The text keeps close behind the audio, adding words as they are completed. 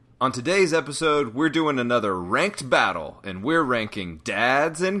On today's episode, we're doing another ranked battle, and we're ranking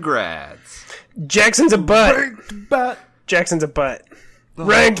dads and grads. Jackson's a butt. Ranked bat. Jackson's a butt.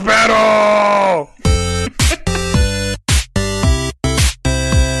 Ranked battle!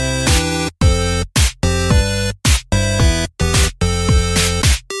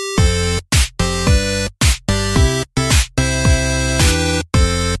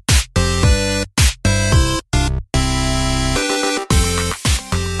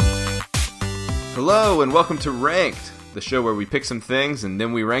 Hello, and welcome to Ranked, the show where we pick some things and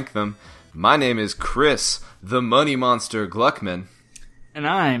then we rank them. My name is Chris, the Money Monster Gluckman. And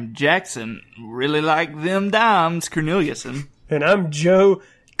I'm Jackson, really like them dimes, Corneliuson. And I'm Joe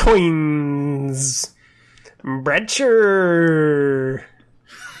Coins. Bradshaw.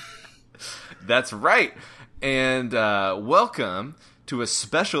 That's right. And welcome to a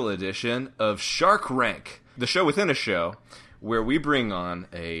special edition of Shark Rank, the show within a show, where we bring on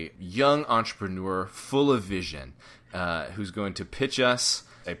a young entrepreneur full of vision who's going to pitch us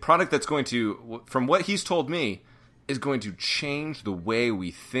a product that's going to, from what he's told me, is going to change the way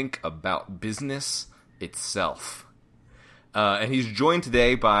we think about business itself. And he's joined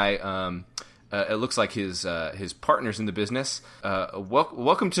today by, it looks like his partners in the business.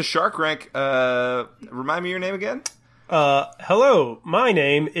 Welcome to Shark Rank. Remind me your name again? Hello, my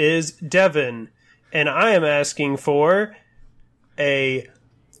name is Devin, and I am asking for a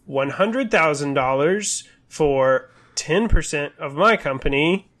 $100,000 for 10% of my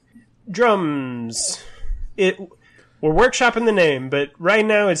company, Drums. We're workshopping the name, but right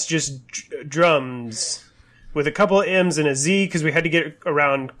now it's just Drums with a couple of M's and a Z because we had to get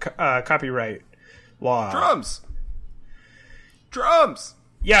around copyright law. Drums.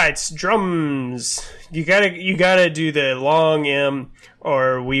 Yeah, it's Drums. You gotta do the long M,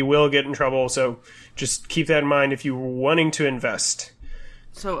 or we will get in trouble. So just keep that in mind if you're wanting to invest.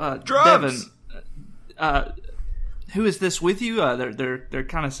 So, Drums. Devin, who is this with you? They're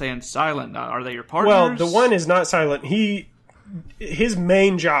kind of saying silent. Are they your partners? Well, the one is not silent. His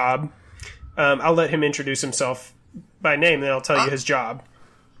main job. I'll let him introduce himself by name, then I'll tell you his job.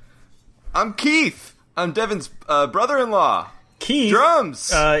 I'm Keith. I'm Devin's brother-in-law. Keith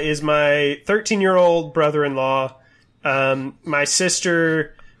Drums is my 13-year-old brother-in-law. My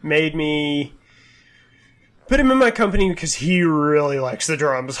sister made me put him in my company because he really likes the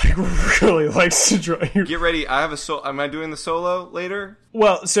drums. Like, really likes to drum. Get ready. I have a solo. Am I doing the solo later?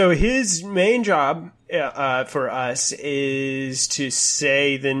 Well, so his main job for us is to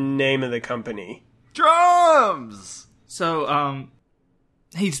say the name of the company. Drums! So,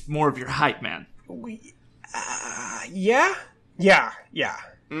 he's more of your hype man. Yeah.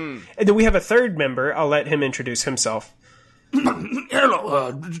 And then we have a third member. I'll let him introduce himself.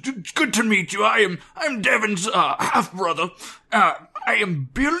 Hello, it's good to meet you. I'm Devin's half-brother. I am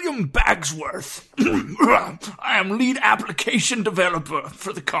Billiam Bagsworth. I am lead application developer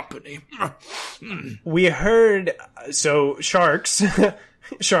for the company. We heard, so Sharks.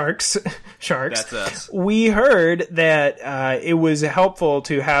 That's us. We heard that it was helpful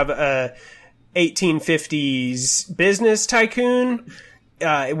to have a 1850s business tycoon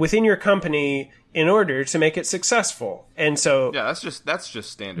within your company in order to make it successful. And so Yeah, that's just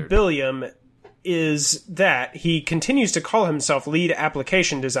standard. Billiam is that. He continues to call himself lead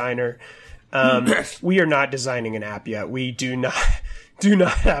application designer. We are not designing an app yet. We do not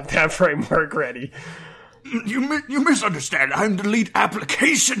have that framework ready. You misunderstand. I'm the lead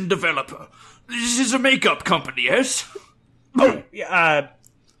application developer. This is a makeup company, yes? Yeah,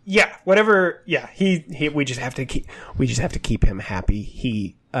 whatever. Yeah, we just have to keep him happy.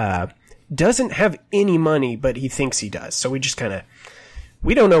 He doesn't have any money, but he thinks he does. So we just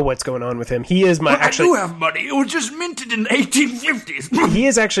we don't know what's going on with him. He is my I do have money. It was just minted in the 1850s. He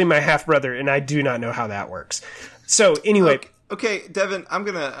is actually my half brother, and I do not know how that works. So anyway, Okay, Devin, I'm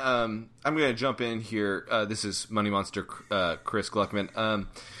gonna jump in here. This is Money Monster Chris Gluckman.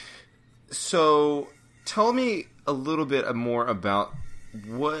 So tell me a little bit more about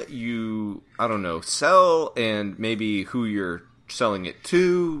what you, sell, and maybe who you're selling it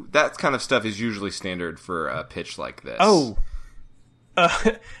to. That kind of stuff is usually standard for a pitch like this.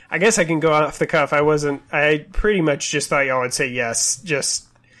 I guess I can go off the cuff. I pretty much just thought y'all would say yes, just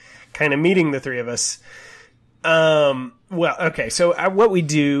kind of meeting the three of us. Well, okay, so what we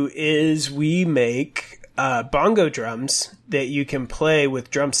do is we make bongo drums that you can play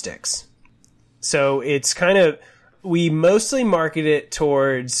with drumsticks. So it's we mostly market it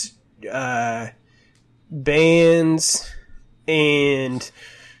towards bands and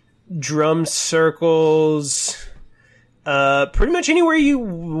drum circles, pretty much anywhere you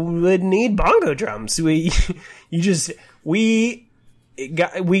would need bongo drums. We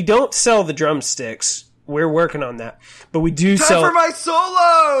we don't sell the drumsticks. We're working on that, but we do Time sell. for my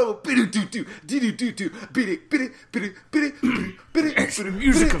solo. It's the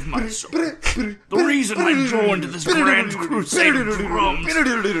music of my soul. The reason I joined this grand crusade of drums.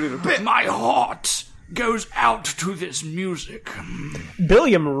 My heart goes out to this music.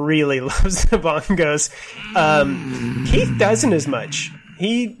 Billiam really loves the bongos. Keith doesn't as much.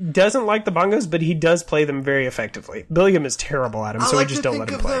 He doesn't like the bongos, but he does play them very effectively. Billiam is terrible at them, so we just don't let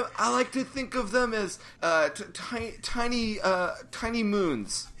him play. I like to think of them as tiny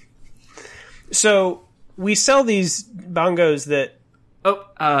moons. So we sell these bongos that.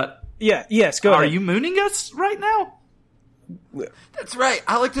 Yes, go ahead. Are you mooning us right now? That's right.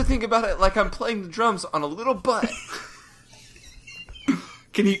 I like to think about it like I'm playing the drums on a little butt.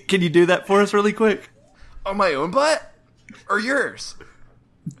 Can you do that for us really quick? On my own butt? Or yours?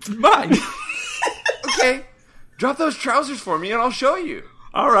 Mine. Okay. Drop those trousers for me and I'll show you.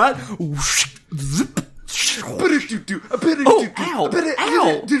 All right. Oh, ow.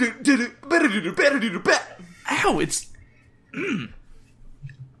 Ow, it's...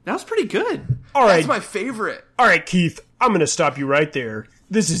 That was pretty good. All right. That's my favorite. All right, Keith, I'm going to stop you right there.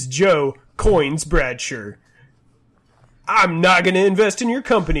 This is Joe Coins Bradshaw. I'm not going to invest in your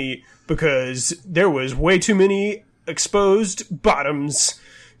company because there was way too many exposed bottoms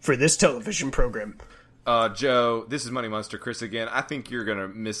for this television program. Joe, this is Money Monster Chris again. I think you're going to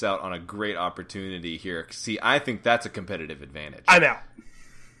miss out on a great opportunity here. See, I think that's a competitive advantage. I'm out.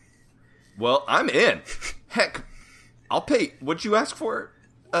 Well, I'm in. Heck, I'll pay. What'd you ask for?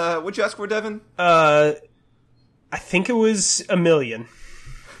 What'd you ask for, Devin? I think it was $1 million.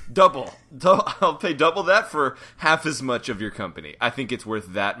 Double. I'll pay double that for half as much of your company. I think it's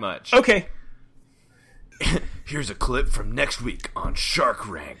worth that much. Okay. Here's a clip from next week on Shark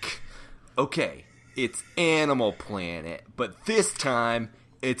Rank. Okay, it's Animal Planet, but this time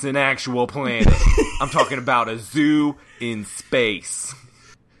it's an actual planet. I'm talking about a zoo in space.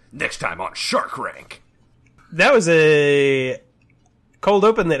 Next time on Shark Rank. That was a cold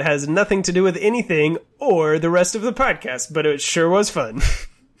open that has nothing to do with anything or the rest of the podcast, but it sure was fun.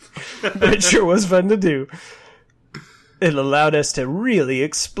 It sure was fun to do. It allowed us to really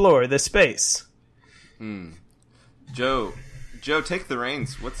explore the space. Joe, take the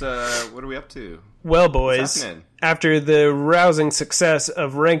reins. What are we up to? Well, boys, after the rousing success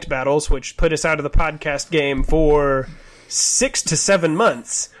of ranked battles, which put us out of the podcast game for 6 to 7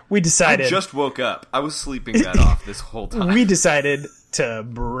 months, we decided... I just woke up. I was sleeping that off this whole time. We decided to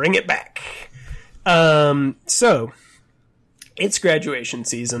bring it back. So, it's graduation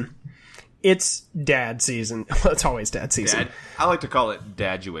season. It's dad season. Well, it's always dad season. I like to call it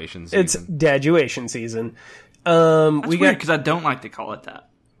daduation season. It's daduation season. That's weird because I don't like to call it that.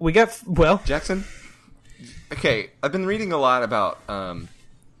 We got, well... Jackson? Okay, I've been reading a lot about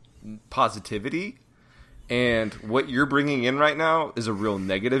positivity, and what you're bringing in right now is a real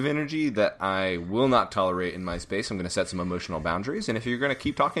negative energy that I will not tolerate in my space. I'm going to set some emotional boundaries, and if you're going to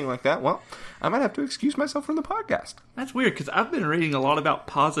keep talking like that, well, I might have to excuse myself from the podcast. That's weird, because I've been reading a lot about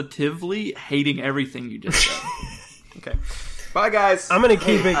positively hating everything you just said. Okay. Bye, guys. I'm going to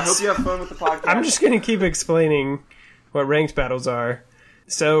keep I hope you have fun with the podcast. I'm just going to keep explaining what ranked battles are.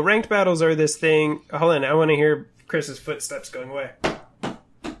 So, ranked battles are this thing... Hold on, I want to hear Chris's footsteps going away.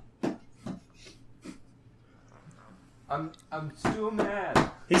 I'm still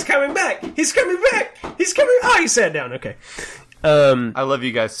mad. He's coming back! He's coming back! He's coming... Oh, he sat down. Okay. I love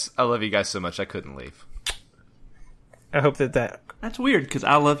you guys. I love you guys so much I couldn't leave. I hope that... That's weird, because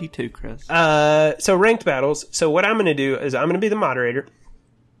I love you too, Chris. So, ranked battles. So, what I'm going to do is I'm going to be the moderator.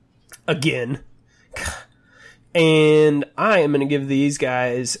 Again. And I am going to give these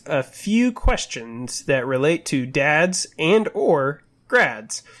guys a few questions that relate to dads and or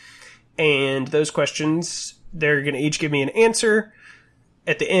grads. And those questions, they're going to each give me an answer.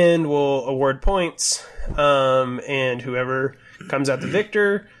 At the end, we'll award points. And whoever comes out the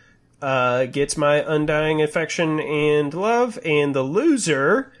victor gets my undying affection and love. And the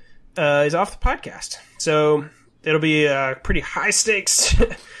loser is off the podcast. So it'll be a pretty high-stakes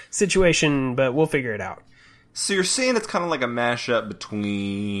situation, but we'll figure it out. So you're saying it's kind of like a mashup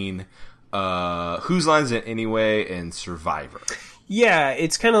between Whose Line's It Anyway and Survivor. Yeah,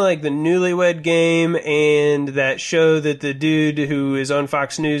 it's kind of like the Newlywed Game and that show that the dude who is on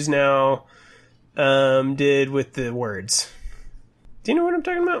Fox News now did with the words. Do you know what I'm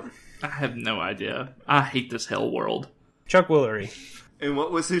talking about? I have no idea. I hate this hell world. Chuck Woolery. And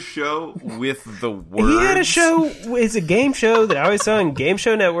what was his show with the words? He had a show, it's a game show that I always saw on Game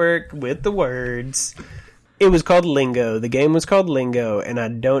Show Network with the words. It was called Lingo. The game was called Lingo, and I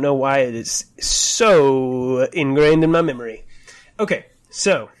don't know why it is so ingrained in my memory. Okay,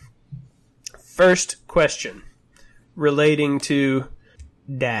 So, first question relating to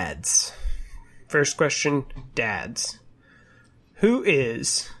dads. First question, dads. Who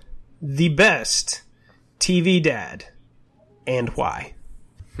is the best TV dad and why?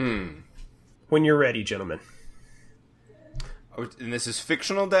 When you're ready, gentlemen. And this is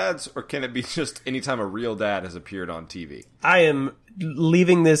fictional dads, or can it be just anytime a real dad has appeared on TV? I am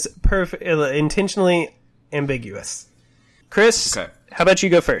leaving this intentionally ambiguous. Chris, Okay. how about you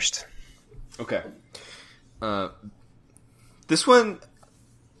go first? Okay. This one,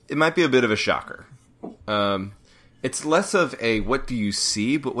 it might be a bit of a shocker. It's less of a what do you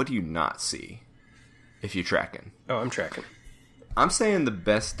see, but what do you not see, if you're tracking. Oh, I'm tracking. I'm saying the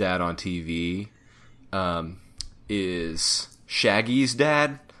best dad on TV is Shaggy's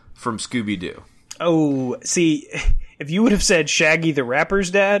dad from Scooby-Doo. Oh, see, if you would have said Shaggy the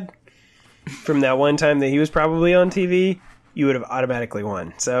Rapper's dad from that one time that he was probably on TV, you would have automatically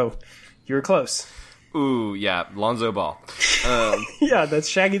won. So, you were close. Ooh, yeah, Lonzo Ball. Yeah, that's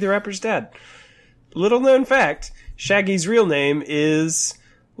Shaggy the Rapper's dad. Little known fact, Shaggy's real name is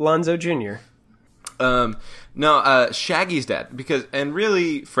Lonzo Jr. No, Shaggy's dad, and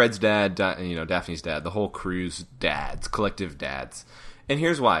really Fred's dad, Daphne's dad, the whole crew's dads, collective dads. And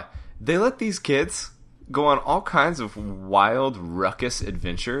here's why. They let these kids go on all kinds of wild, ruckus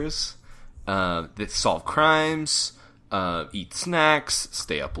adventures that solve crimes, eat snacks,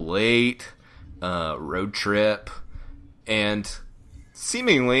 stay up late, road trip, and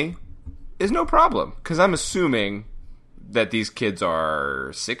seemingly is no problem. Because I'm assuming that these kids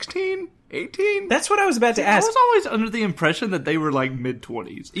are 16? 18? That's what I was about to I ask. was always under the impression that they were like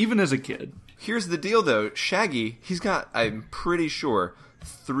mid-20s, even as a kid. Here's the deal, though. Shaggy, he's got, I'm pretty sure,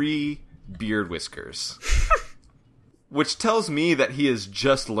 3 beard whiskers. Which tells me that he is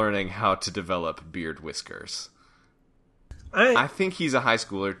just learning how to develop beard whiskers. I think he's a high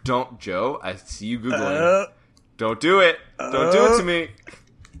schooler. Don't, Joe. I see you Googling. Don't do it. Don't do it to me.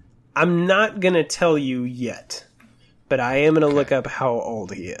 I'm not going to tell you yet, but I am going to look up how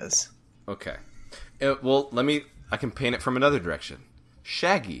old he is. Okay. Well, I can paint it from another direction.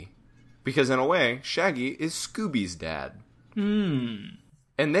 Shaggy. Because in a way, Shaggy is Scooby's dad. And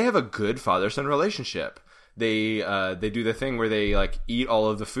they have a good father-son relationship. They do the thing where they like eat all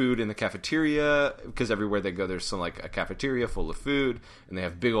of the food in the cafeteria, because everywhere they go there's some like a cafeteria full of food, and they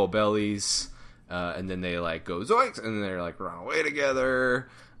have big old bellies, and then they like go zoinks, and then they're like run away together.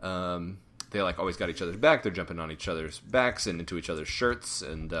 They like always got each other's back. They're jumping on each other's backs and into each other's shirts,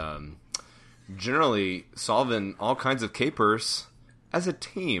 and generally solving all kinds of capers as a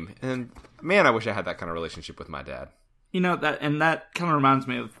team. And man, I wish I had that kind of relationship with my dad. You know, that kind of reminds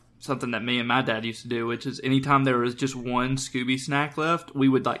me of something that me and my dad used to do, which is anytime there was just one Scooby snack left, we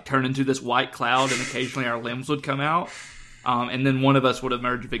would like turn into this white cloud, and occasionally our limbs would come out, and then one of us would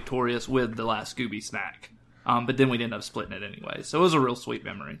emerge victorious with the last Scooby snack. But then we'd end up splitting it anyway. So it was a real sweet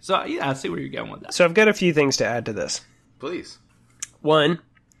memory. So yeah, I see where you're going with that. So I've got a few things to add to this. Please. One,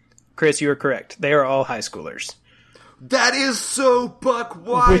 Chris, you are correct. They are all high schoolers. That is so buck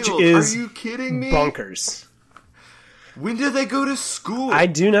wild. Which is Are you kidding me? bonkers. When do they go to school? I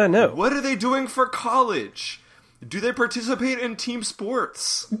do not know. What are they doing for college? Do they participate in team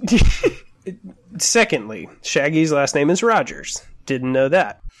sports? Secondly, Shaggy's last name is Rogers. Didn't know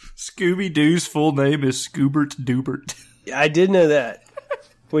that. Scooby-Doo's full name is Scoobert Doobert. I did know that.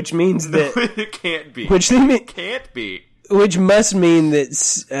 Which means that... It can't be. Can't be. Which must mean that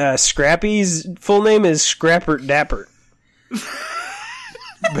Scrappy's full name is Scrappert Dappert.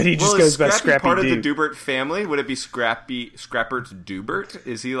 But he just goes by Scrappy part Doo. of the Doobert family? Would it be Scrappert Doobert?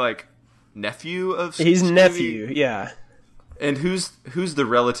 Is he like nephew of Scooby? He's nephew, yeah. And who's the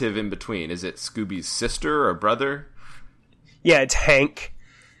relative in between? Is it Scooby's sister or brother? Yeah, it's Hank.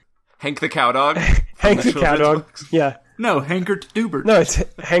 Hank the cow dog? Hank the cow dog. Yeah. No, Hankert Doobert. No, it's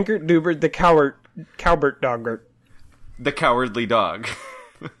Hankert Doobert, the Cowbert Dogbert. The cowardly dog.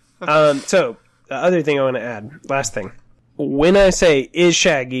 So, the other thing I want to add, last thing. When I say, is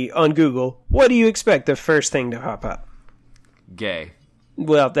Shaggy on Google, what do you expect the first thing to pop up? Gay.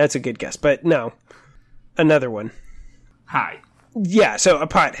 Well, that's a good guess, but no. Another one. Hi. Yeah, so a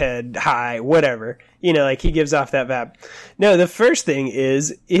pothead, high, whatever. You know, like he gives off that vibe. No, the first thing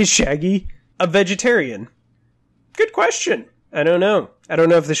is Shaggy a vegetarian? Good question. I don't know. I don't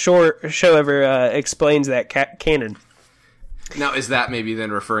know if the show ever explains that canon. Now, is that maybe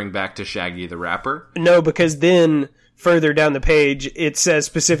then referring back to Shaggy the Rapper? No, because then further down the page, it says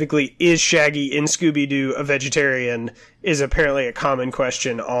specifically, is Shaggy in Scooby-Doo a vegetarian, is apparently a common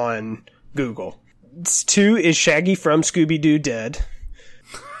question on Google. 2, is Shaggy from Scooby-Doo dead?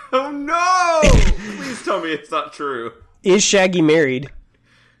 Oh no! Please tell me it's not true. Is Shaggy married?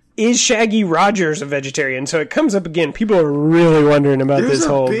 is Shaggy Rogers a vegetarian? So it comes up again. People are really wondering about There's this a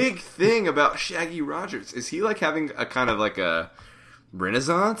whole big thing about Shaggy Rogers. Is he like having a kind of like a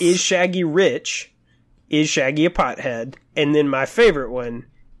renaissance? Is Shaggy rich? Is Shaggy a pothead? And then my favorite one,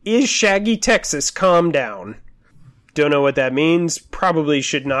 is Shaggy Texas calm down? Don't know what that means. Probably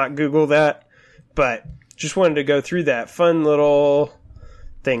should not Google that. But just wanted to go through that fun little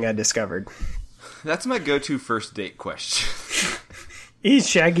thing I discovered. That's my go-to first date question. Is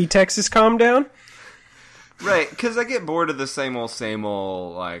Shaggy Texas calm down? Right, because I get bored of the same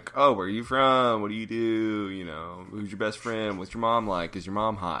old, like, oh, where are you from? What do you do? You know, who's your best friend? What's your mom like? Is your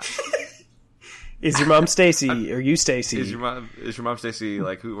mom hot? Is your mom Stacy? Are you Stacy? Is your mom Stacy,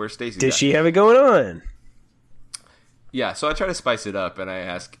 like, where's Stacy? Does she have it going on? Yeah, so I try to spice it up, and I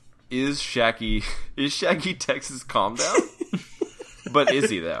ask, is Shaggy Texas calm down? But is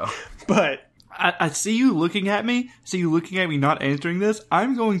he, though? But I see you looking at me, not answering this.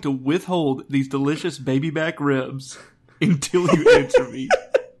 I'm going to withhold these delicious baby back ribs until you answer me.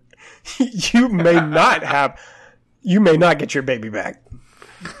 you may not get your baby back.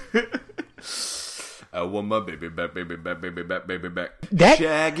 I want my baby back, baby back, baby back, baby back.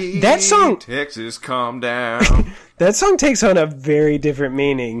 That song, Texas, calm down. that song takes on a very different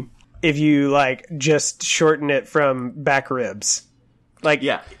meaning if you, like, just shorten it from back ribs. Like,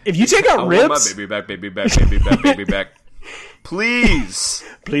 Yeah. if you take out I ribs... want my baby back, baby back, baby back, baby back. Please.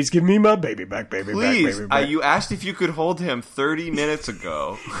 Please give me my baby back, baby Please. back, baby back. You asked if you could hold him 30 minutes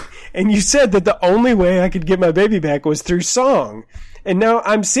ago. And you said that the only way I could get my baby back was through song. And now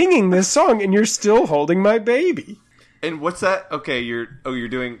I'm singing this song, and you're still holding my baby. And what's that? Okay, you're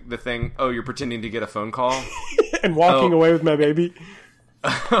doing the thing. Oh, you're pretending to get a phone call? And walking away with my baby.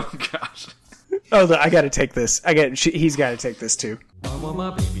 Oh, gosh. Oh, I gotta take this. He's gotta take this, too. I want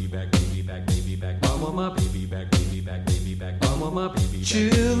my baby back, baby back, baby back. I want my baby back, baby back, baby back. I want my baby back.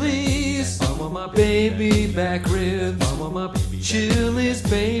 Chili's. I want my baby back ribs. I want my baby back. Chili's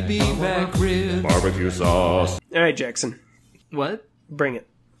baby back ribs. Barbecue sauce. All right, Jackson. What? Bring it.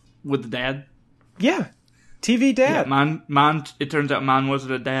 With the dad? Yeah. TV dad. Yeah, mine. It turns out mine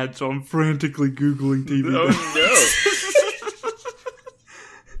wasn't a dad, so I'm frantically Googling TV dad. Oh, no.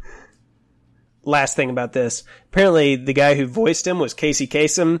 Last thing about this. Apparently, the guy who voiced him was Casey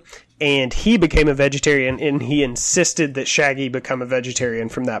Kasem, and he became a vegetarian, and he insisted that Shaggy become a vegetarian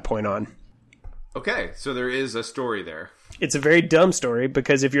from that point on. Okay, so there is a story there. It's a very dumb story,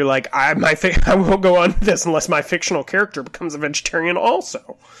 because if you're like, I won't go on with this unless my fictional character becomes a vegetarian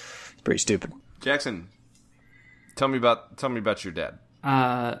also. It's pretty stupid. Jackson, tell me about your dad.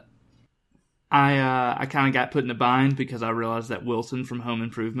 I kind of got put in a bind because I realized that Wilson from Home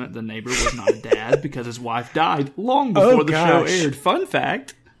Improvement, the neighbor, was not a dad because his wife died long before the show aired. Fun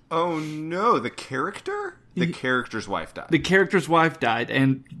fact. Oh, no. The character? The character's wife died. The character's wife died,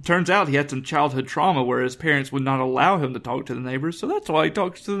 and turns out he had some childhood trauma where his parents would not allow him to talk to the neighbors, so that's why he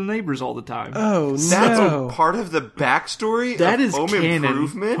talks to the neighbors all the time. Oh, That's no. a part of the backstory That of is Home canon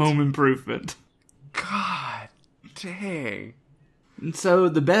Improvement? Home Improvement. God dang. And so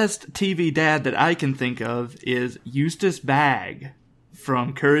the best TV dad that I can think of is Eustace Bagg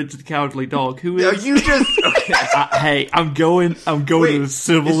from Courage the Cowardly Dog, who No, is... you just... Okay. hey, I'm going Wait, in a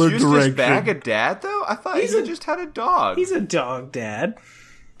similar is Eustace direction. Bagg a dad, though? I thought he just had a dog. He's a dog dad.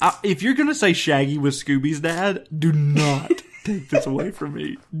 If you're gonna say Shaggy was Scooby's dad, do not take this away from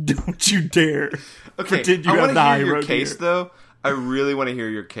me. Don't you dare pretend you I got want the to high hear your road case, here. though. I really want to hear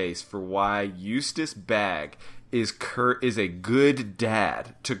your case for why Eustace Bagg is a good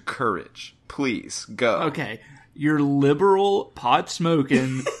dad to Courage. Please, go. Okay, your liberal,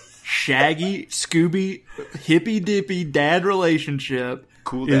 pot-smoking, Shaggy, Scooby, hippy-dippy dad relationship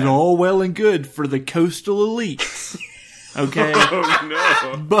Cool is dad. all well and good for the coastal elites. Okay? Oh,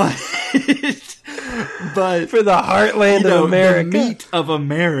 no. but For the heartland of America. the meat of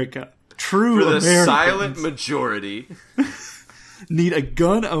America, true For the Americans silent majority. need a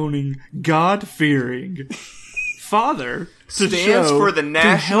gun-owning, God-fearing father to Stands show, for the to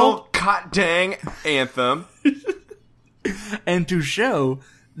national help God dang anthem. and to show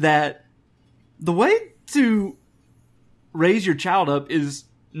that the way to raise your child up is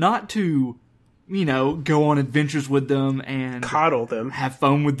not to, go on adventures with them and Coddle them. have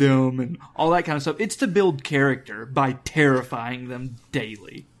fun with them and all that kind of stuff. It's to build character by terrifying them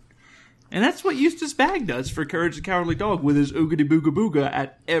daily. And that's what Eustace Bagg does for Courage the Cowardly Dog with his oogity booga booga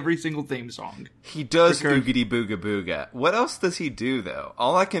at every single theme song. He does For Courage. oogity booga booga. What else does he do, though?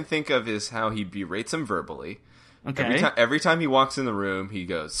 All I can think of is how he berates him verbally. Okay. Every time he walks in the room, he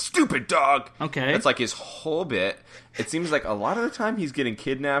goes, "Stupid dog!" Okay. That's like his whole bit. It seems like a lot of the time he's getting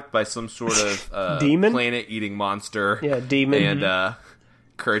kidnapped by some sort of Demon? planet-eating monster. Yeah, demon. And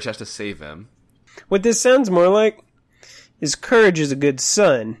Courage has to save him. What this sounds more like is Courage is a good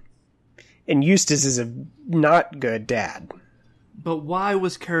son, and Eustace is a not good dad, But why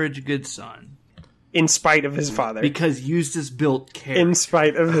was Courage a good son? in spite of his father. Because Eustace built character In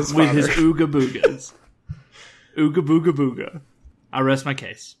spite of his with father. his ooga boogas. Ooga booga booga. I rest my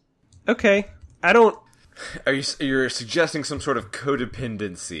case. Okay, I don't... You're suggesting some sort of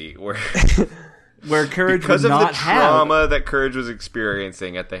codependency where Where Courage because would of the not have... trauma that Courage was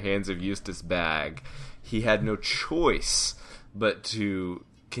experiencing at the hands of Eustace Bagg, he had no choice but to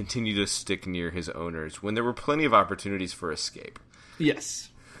continue to stick near his owners when there were plenty of opportunities for escape. Yes.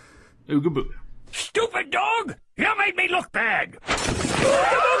 Ooga booga. Stupid dog! You made me look bad!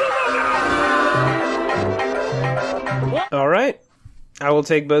 All right. I will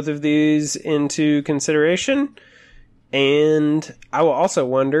take both of these into consideration. And I will also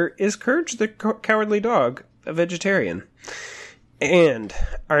wonder, is Courage the Cowardly Dog a vegetarian? And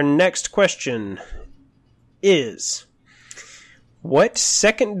our next question is, what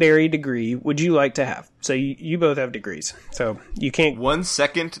secondary degree would you like to have? So you both have degrees. So you can't... 1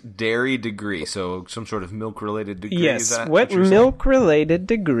 second dairy degree, so some sort of milk-related degree. Yes. Is that What you're saying? milk-related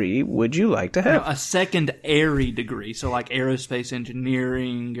degree would you like to have? A secondary degree, so like aerospace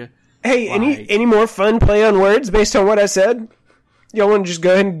engineering. Hey, Like- any more fun play on words based on what I said? Y'all want to just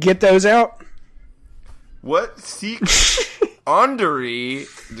go ahead and get those out? What secondary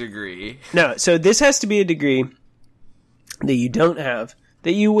degree? No, so this has to be a degree that you don't have,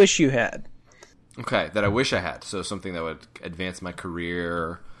 that you wish you had. Okay, that I wish I had. So something that would advance my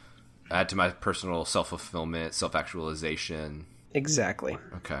career, add to my personal self-fulfillment, self-actualization. Exactly.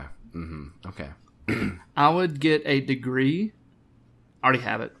 Okay. Okay. I would get a degree. I already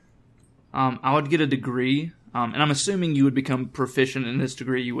have it. I would get a degree, and I'm assuming you would become proficient in this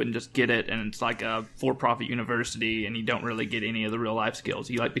degree. You wouldn't just get it, and it's like a for-profit university, and you don't really get any of the real-life skills.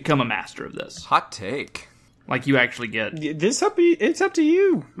 You like become a master of this. Hot take. Like you actually get. It's up to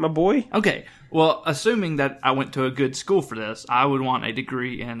you, my boy. Okay, well, assuming that I went to a good school for this, I would want a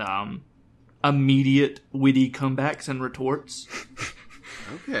degree in immediate witty comebacks and retorts.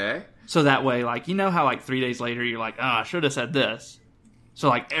 Okay. So that way, like, you know how, like, 3 days later, you're like, oh, I should have said this. So,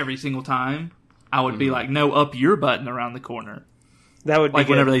 like, every single time, I would be like, no, up your button around the corner. That would be Like,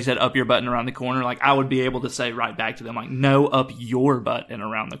 good. whenever they said up your button around the corner, like, I would be able to say right back to them, like, no, up your button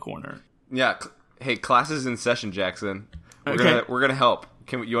around the corner. Yeah. Hey, class is in session, Jackson. Okay. We're gonna help.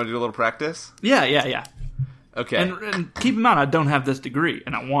 You want to do a little practice? Yeah. Okay. And keep in mind, I don't have this degree,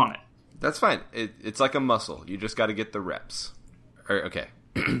 and I want it. That's fine. It's like a muscle. You just got to get the reps. Okay.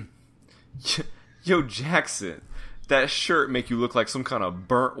 Yo, Jackson, that shirt make you look like some kind of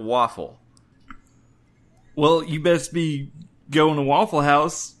burnt waffle. Well, you best be going to Waffle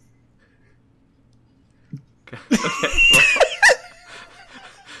House.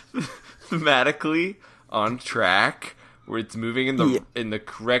 Thematically on track, where it's moving in the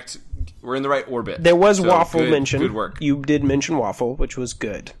correct. We're in the right orbit. There was So, waffle good, mentioned. Good work. You did mention waffle, which was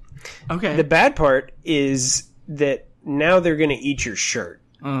good. Okay. The bad part is that now they're going to eat your shirt.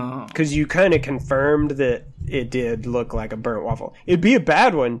 Oh. Because you kind of confirmed that it did look like a burnt waffle. It'd be a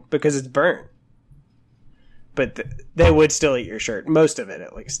bad one because it's burnt. But they would still eat your shirt. Most of it,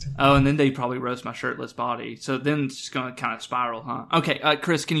 at least. Oh, and then they probably roast my shirtless body. So then it's just going to kind of spiral, huh? Okay,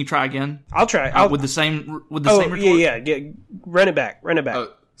 Chris, can you try again? I'll try. With the same same retort? Yeah. Run it back. Oh,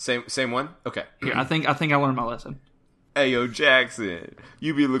 same one. Okay. Here, I think I learned my lesson. Hey, yo, Jackson,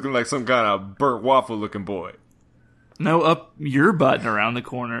 you be looking like some kind of burnt waffle looking boy. No, up your button around the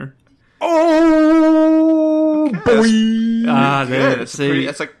corner. Oh, boy. There. Good. See,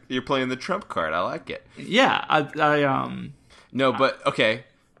 That's like you're playing the trump card. I like it. yeah, I No, but okay.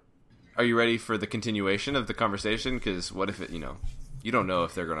 Are you ready for the continuation of the conversation? Because what if you don't know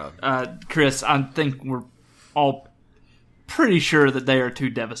if they're gonna. Chris, I think we're all pretty sure that they are too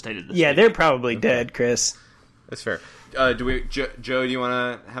devastated. To Yeah, speak. they're probably dead, Chris. That's fair. Joe? Do you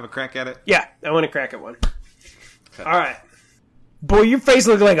want to have a crack at it? Yeah, I want to crack at one. All right. Boy, your face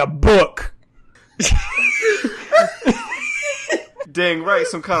looks like a book. Dang right,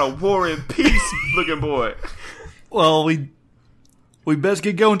 some kind of War and Peace looking boy. Well, we best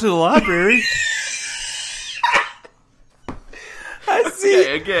get going to the library. I see.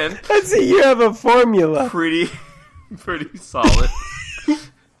 Okay, again, I see you have a formula. pretty solid.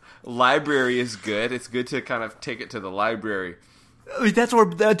 Library is good. It's good to kind of take it to the library. I mean, that's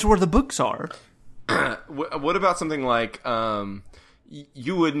where the books are. What about something like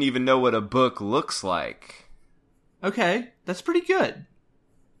you wouldn't even know what a book looks like? Okay, that's pretty good.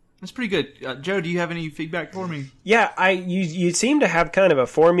 That's pretty good. Joe, do you have any feedback for me? Yeah, you seem to have kind of a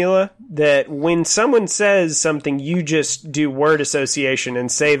formula that when someone says something, you just do word association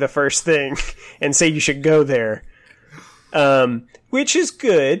and say the first thing and say you should go there, which is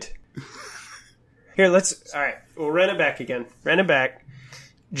good. Here, all right, we'll run it back again. Run it back.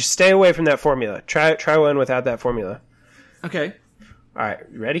 Just stay away from that formula. Try one without that formula. Okay. All right,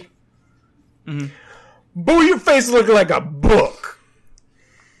 you ready? Mm-hmm. Boy, your face looking like a book.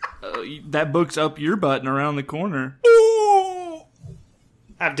 That book's up your butt and around the corner. Ooh.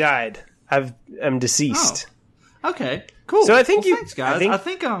 I've died. I'm deceased. Oh. Okay, cool. So I think thanks, guys. I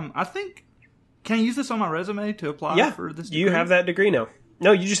think can I use this on my resume to apply for this degree? You have that degree now.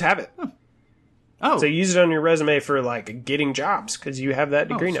 No, you just have it. Oh. So use it on your resume for like getting jobs because you have that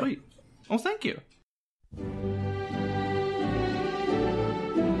degree now. Sweet. Well, thank you.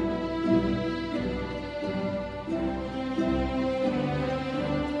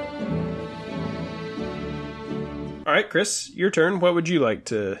 All right, Chris, your turn. What would you like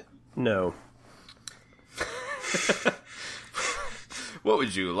to know? What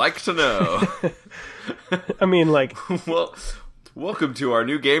would you like to know? I mean, like... Well, welcome to our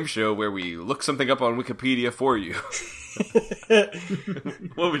new game show where we look something up on Wikipedia for you.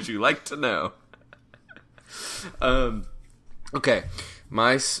 What would you like to know? Okay,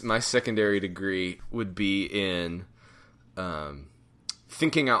 my secondary degree would be in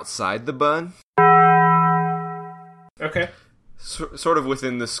thinking outside the bun. Okay. Sort of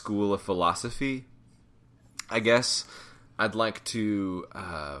within the school of philosophy, I guess. I'd like to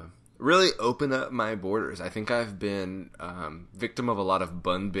really open up my borders. I think I've been victim of a lot of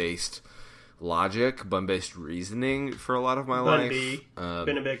bun-based logic, bun-based reasoning for a lot of my life.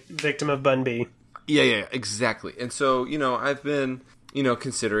 Been a victim of Bun B. Yeah, exactly. And so, I've been,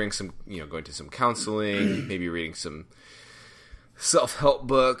 considering some, going to some counseling, maybe reading some self-help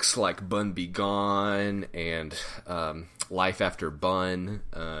books like Bun Be Gone and Life After Bun.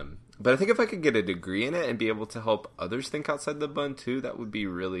 But I think if I could get a degree in it and be able to help others think outside the bun too, that would be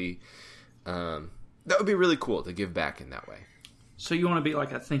really cool to give back in that way. So you want to be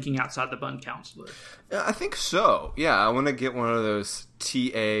like a thinking outside the bun counselor? I think so. Yeah, I want to get one of those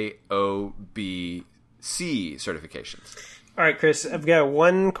TAOBC certifications. All right, Chris, I've got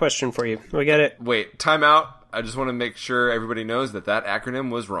one question for you. We got it. Wait, time out. I just want to make sure everybody knows that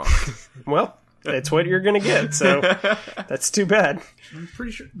acronym was wrong. Well, it's what you're going to get, so that's too bad. I'm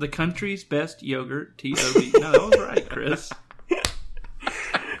pretty sure the country's best yogurt, TOB. No, that was right, Chris.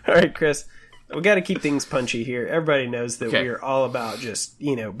 All right, Chris, we got to keep things punchy here. Everybody knows that we are all about just,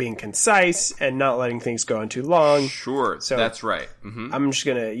 being concise and not letting things go on too long. Sure, so that's right. Mm-hmm. I'm just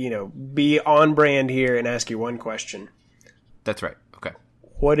going to, be on brand here and ask you one question. That's right. Okay.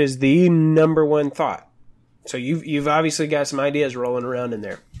 What is the number one thought? So you've obviously got some ideas rolling around in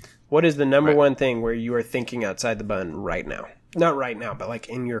there. What is the number one thing where you are thinking outside the bun right now? Not right now, but like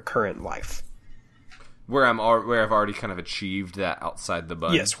in your current life. Where I've already kind of achieved that outside the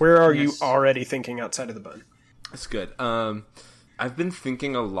bun. Yes, where are you already thinking outside of the bun? That's good. I've been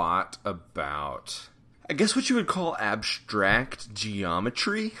thinking a lot about, I guess what you would call abstract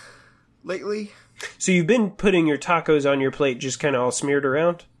geometry lately. So you've been putting your tacos on your plate just kind of all smeared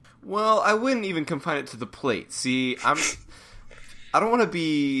around? Well, I wouldn't even confine it to the plate. See, I don't want to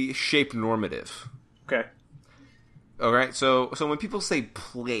be shape normative. Okay. All right. So when people say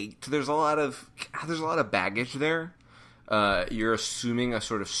plate, there's a lot of baggage there. You're assuming a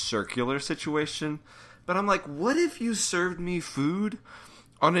sort of circular situation, but I'm like, what if you served me food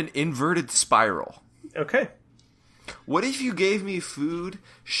on an inverted spiral? Okay. What if you gave me food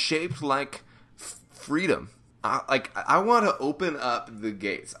shaped like freedom? I want to open up the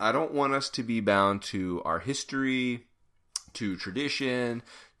gates. I don't want us to be bound to our history, to tradition,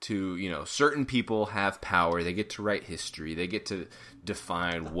 to, certain people have power. They get to write history. They get to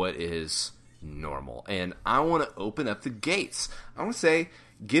define what is normal. And I want to open up the gates. I want to say,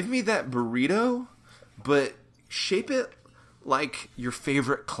 give me that burrito, but shape it like your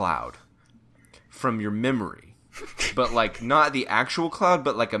favorite cloud from your memory. But like not the actual cloud,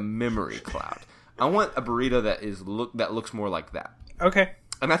 but like a memory cloud. I want a burrito that looks more like that. Okay.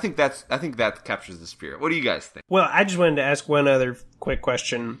 And I think that captures the spirit. What do you guys think? Well, I just wanted to ask one other quick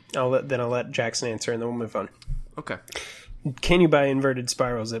question. Then I'll let Jackson answer, and then we'll move on. Okay. Can you buy inverted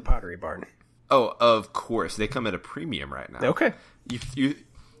spirals at Pottery Barn? Oh, of course. They come at a premium right now. Okay. You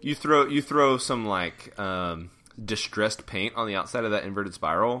throw some like distressed paint on the outside of that inverted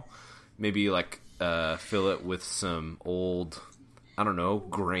spiral. Maybe like fill it with some old, I don't know,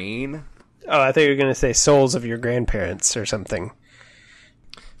 grain. Oh, I thought you were going to say souls of your grandparents or something.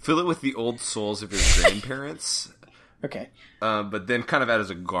 Fill it with the old souls of your grandparents. Okay. But then kind of add as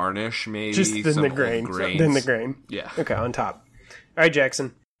a garnish, maybe. Just then some the whole grain. grains. Then the grain. Yeah. Okay, on top. All right,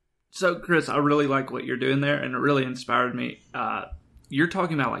 Jackson. So, Chris, I really like what you're doing there, and it really inspired me. You're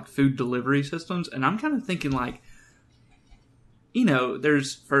talking about, like, food delivery systems, and I'm kind of thinking, like,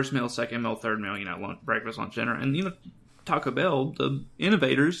 there's first meal, second meal, third meal, breakfast, lunch, dinner, and, Taco Bell, the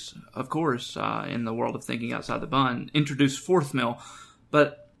innovators, of course, in the world of thinking outside the bun, introduced fourth meal,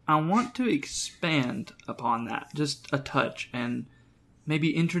 but I want to expand upon that just a touch and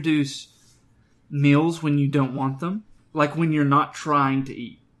maybe introduce meals when you don't want them, like when you're not trying to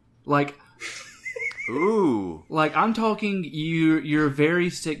eat. Like, Ooh. Like, I'm talking, you're a very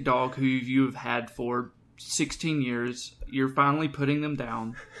sick dog who you've had for 16 years. You're finally putting them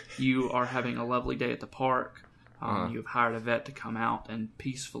down. You are having a lovely day at the park. You've hired a vet to come out and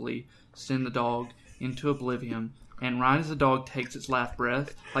peacefully send the dog into oblivion. And right as the dog takes its last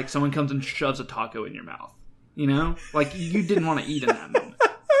breath, like someone comes and shoves a taco in your mouth. Like, you didn't want to eat in that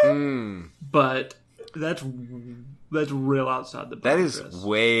moment. But that's real outside the bun. That is Chris.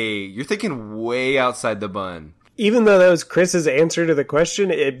 you're thinking way outside the bun. Even though that was Chris's answer to the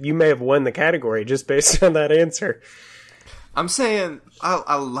question, you may have won the category just based on that answer. I'm saying,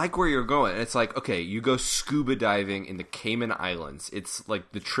 I like where you're going. It's like, okay, you go scuba diving in the Cayman Islands. It's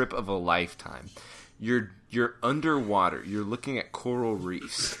like the trip of a lifetime. You're underwater. You're looking at coral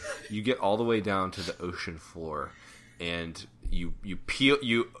reefs. You get all the way down to the ocean floor, and you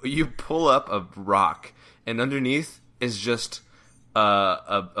pull up a rock, and underneath is just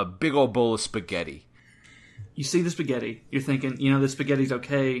a big old bowl of spaghetti. You see the spaghetti. You're thinking, the spaghetti's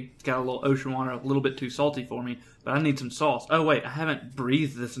okay. It's got a little ocean water, a little bit too salty for me, but I need some sauce. Oh, wait, I haven't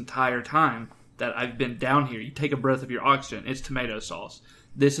breathed this entire time that I've been down here. You take a breath of your oxygen. It's tomato sauce.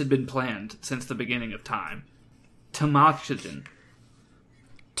 This had been planned since the beginning of time. Tomoxygen.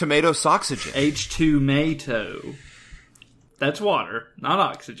 Tomato soxygen. H2mato. That's water, not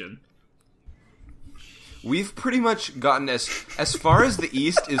oxygen. We've pretty much gotten as far as the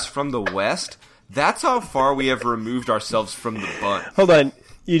east is from the west. That's how far we have removed ourselves from the bun. Hold on.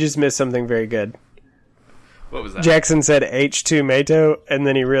 You just missed something very good. What was that? Jackson said H2mato, and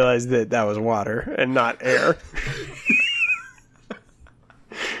then he realized that was water and not air.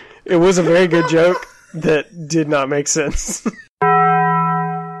 It was a very good joke that did not make sense.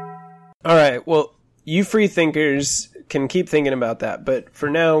 All right, well, you free thinkers can keep thinking about that, but for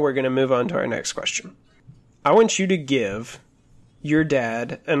now, we're going to move on to our next question. I want you to give your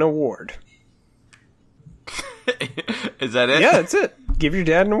dad an award. Is that it? Yeah, that's it. Give your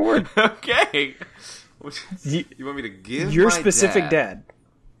dad an award. Okay. You want me to give your my specific dad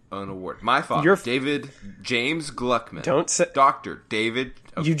an award? My father, David James Gluckman. Don't say Dr. David.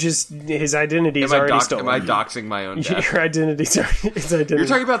 Okay. You just his identity is already stolen. Am I doxing my own dad? Your identity's already his identity.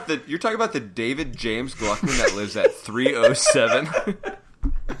 You're talking about the David James Gluckman that lives at 307.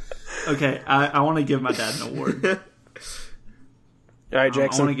 Okay, I want to give my dad an award. All right,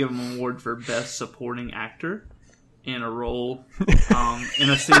 Jackson. I want to give him an award for Best Supporting Actor in a role in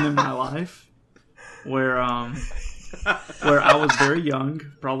a scene in my life where I was very young,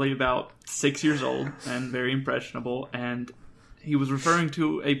 probably about 6 years old, and very impressionable, and he was referring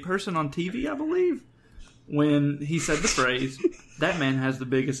to a person on TV, I believe, when he said the phrase, "That man has the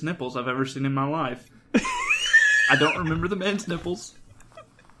biggest nipples I've ever seen in my life." I don't remember the man's nipples.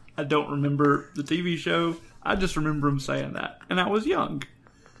 I don't remember the TV show. I just remember him saying that. And I was young.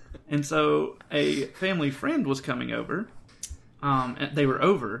 And so a family friend was coming over. And they were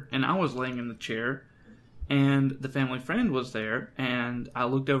over, and I was laying in the chair. And the family friend was there. And I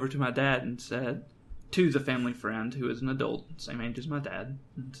looked over to my dad and said, to the family friend, who is an adult, same age as my dad,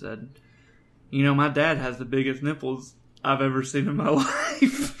 and said, my dad has the biggest nipples I've ever seen in my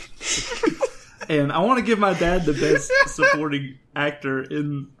life. And I want to give my dad the best supporting actor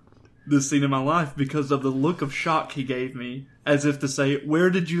in this scene in my life because of the look of shock he gave me, as if to say,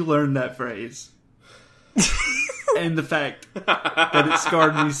 "Where did you learn that phrase?" And the fact that it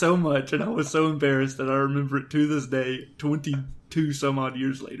scarred me so much, and I was so embarrassed that I remember it to this day, 22 some odd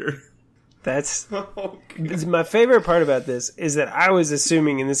years later. That's my favorite part about this is that I was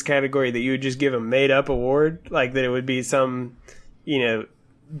assuming in this category that you would just give a made up award, like that it would be some,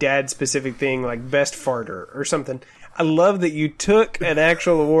 dad specific thing like best farter or something. I love that you took an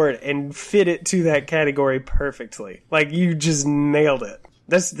actual award and fit it to that category perfectly. Like you just nailed it.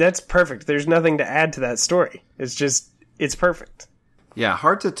 That's perfect. There's nothing to add to that story. It's perfect. Yeah,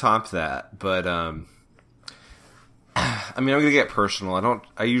 hard to top that, but I'm going to get personal.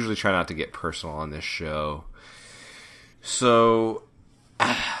 I usually try not to get personal on this show. So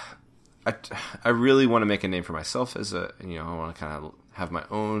I really want to make a name for myself as I want to kind of have my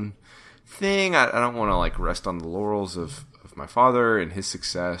own thing. I don't want to like rest on the laurels of my father and his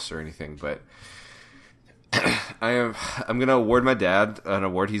success or anything, but I'm going to award my dad an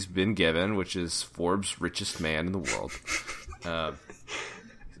award he's been given, which is Forbes' richest man in the world.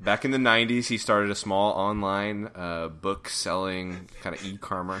 Back in the 90s, he started a small online book selling kind of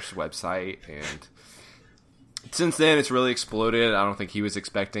e-commerce website, and since then it's really exploded. I don't think he was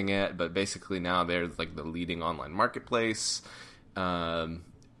expecting it, but basically now they're like the leading online marketplace, and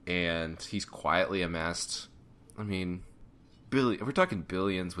he's quietly amassed, I mean, we're talking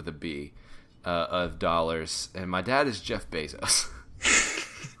billions with a B of dollars, and my dad is Jeff Bezos.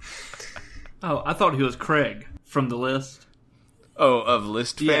 Oh, I thought he was Craig from The List. Oh, of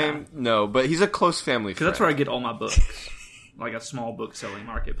List fame? No, but he's a close family friend. Because that's where I get all my books. Like a small book selling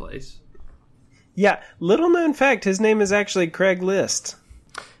marketplace. Yeah, little known fact, his name is actually Craig List.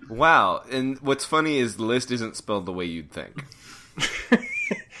 Wow, and what's funny is List isn't spelled the way you'd think.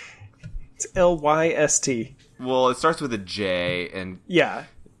 It's Lyst. Well, it starts with a J, and yeah,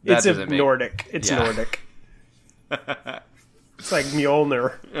 it's a Nordic. It's Nordic. It's like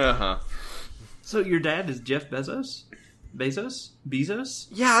Mjolnir. Uh-huh. So your dad is Jeff Bezos? Bezos?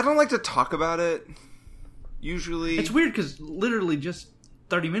 Yeah, I don't like to talk about it, usually. It's weird because literally just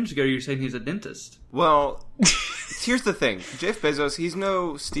 30 minutes ago you were saying he's a dentist. Well, here's the thing. Jeff Bezos, he's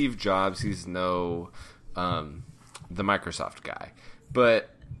no Steve Jobs. He's no the Microsoft guy. But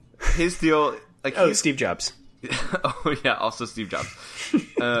his deal... like Steve Jobs. Oh, yeah, also Steve Jobs.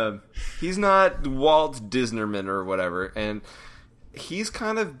 He's not Walt Disneyman or whatever, and he's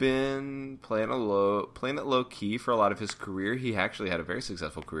kind of been playing it low key for a lot of his career. He actually had a very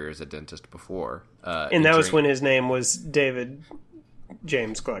successful career as a dentist before. And that was when his name was David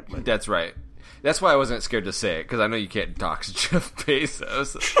James Gluckman. That's right. That's why I wasn't scared to say it, because I know you can't dox Jeff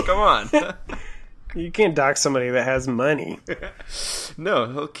Bezos. Come on. You can't dox somebody that has money.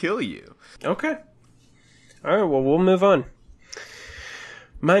 No, he'll kill you. Okay. All right, well, we'll move on.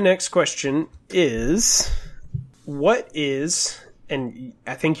 My next question is, what is, and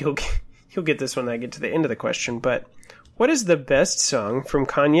I think you'll get this when I get to the end of the question, but what is the best song from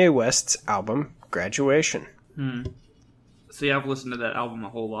Kanye West's album, Graduation? See, I've listened to that album a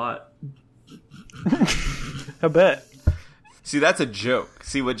whole lot. I bet. See, that's a joke.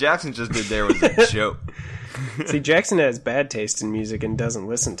 See, what Jackson just did there was a joke. See, Jackson has bad taste in music and doesn't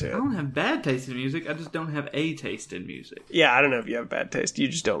listen to it. I don't have bad taste in music. I just don't have a taste in music. Yeah, I don't know if you have bad taste. You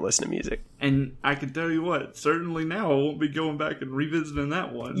just don't listen to music. And I can tell you what, certainly now I won't be going back and revisiting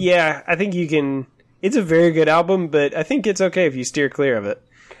that one. Yeah, I think you can. It's a very good album, but I think it's okay if you steer clear of it.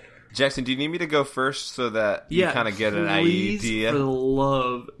 Jackson, do you need me to go first so that you kind of get an idea? For the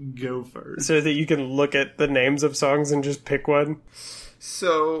love, go first. So that you can look at the names of songs and just pick one?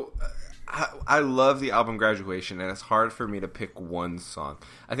 So, I love the album Graduation, and it's hard for me to pick one song.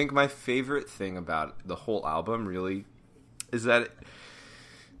 I think my favorite thing about the whole album, really, is that,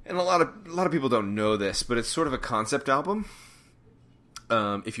 and a lot of people don't know this, but it's sort of a concept album.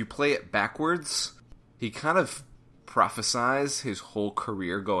 If you play it backwards, he kind of prophesies his whole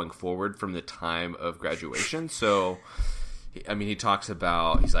career going forward from the time of graduation. So, I mean, he talks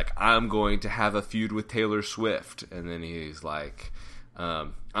about, he's like, I'm going to have a feud with Taylor Swift. And then he's like,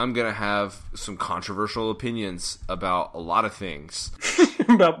 I'm going to have some controversial opinions about a lot of things.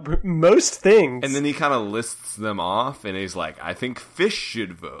 About most things. And then he kind of lists them off, and he's like, I think fish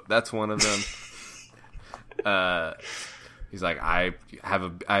should vote. That's one of them. He's like, I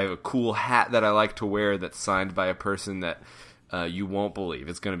have a cool hat that I like to wear that's signed by a person that you won't believe.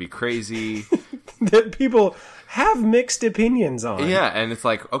 It's going to be crazy. That people have mixed opinions on. Yeah, and it's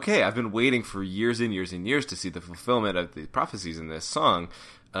like, okay, I've been waiting for years and years and years to see the fulfillment of the prophecies in this song.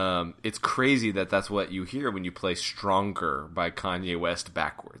 It's crazy that that's what you hear when you play Stronger by Kanye West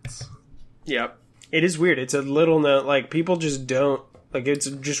backwards. Yep. It is weird. It's a little note, like, people just don't. Like, it's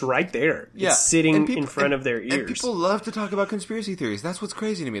just right there. Yeah. It's sitting in front of their ears. And people love to talk about conspiracy theories. That's what's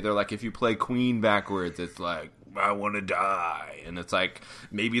crazy to me. They're like, if you play Queen backwards, it's like, I want to die. And it's like,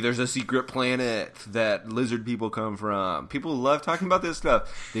 maybe there's a secret planet that lizard people come from. People love talking about this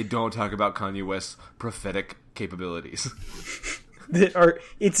stuff. They don't talk about Kanye West's prophetic capabilities.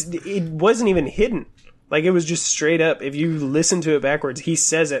 It wasn't even hidden. Like, it was just straight up. If you listen to it backwards, he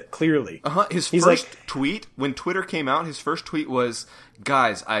says it clearly. His first tweet, when Twitter came out, his first tweet was,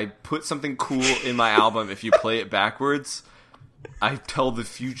 guys, I put something cool in my album. If you play it backwards, I tell the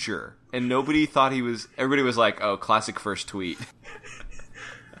future. And nobody thought everybody was like, oh, classic first tweet.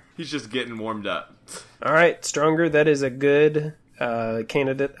 He's just getting warmed up. All right, Stronger. That is a good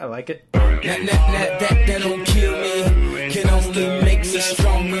candidate. I like it. That don't kill me, can only make me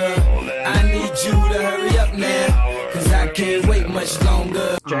stronger. I need you to hurry up now, cause I can't wait much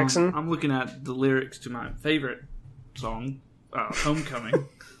longer. Jackson? I'm looking at the lyrics to my favorite song, Homecoming,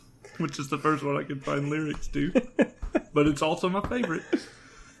 which is the first one I could find lyrics to, but it's also my favorite.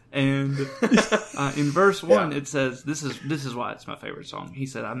 And in verse 1, it says, this is why it's my favorite song. He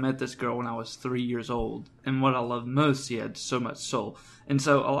said, I met this girl when I was 3 years old, and what I loved most, he had so much soul. And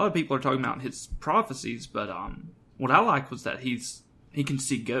so a lot of people are talking about his prophecies, but what I like was that he can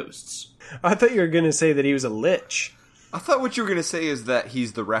see ghosts. I thought you were going to say that he was a lich. I thought what you were going to say is that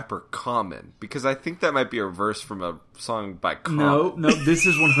he's the rapper Common, because I think that might be a verse from a song by Common. No, this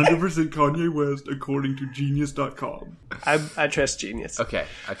is 100% Kanye West according to Genius.com. I trust Genius. Okay,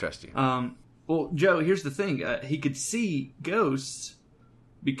 I trust you. Well, Joe, here's the thing. He could see ghosts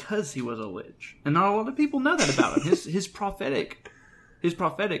because he was a lich. And not a lot of people know that about him. His prophetic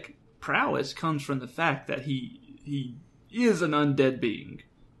prowess comes from the fact that he is an undead being,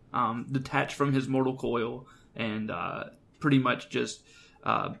 detached from his mortal coil, and pretty much just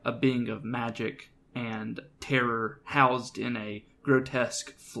a being of magic and terror housed in a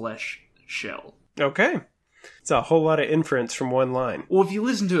grotesque flesh shell. Okay. It's a whole lot of inference from one line. Well, if you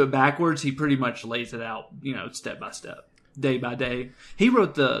listen to it backwards, he pretty much lays it out, step by step, day by day. He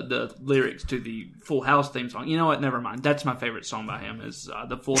wrote the lyrics to the Full House theme song. You know what? Never mind. That's my favorite song by him, is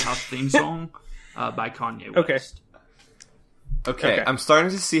the Full House theme song by Kanye West. Okay. Okay, I'm starting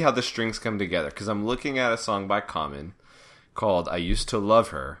to see how the strings come together, because I'm looking at a song by Common called I Used to Love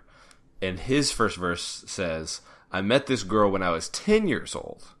Her, and his first verse says, I met this girl when I was 10 years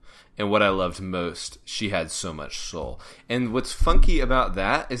old, and what I loved most, she had so much soul. And what's funky about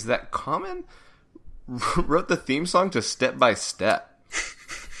that is that Common wrote the theme song to Step by Step.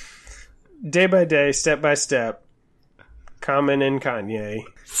 Day by day, step by step, Common and Kanye.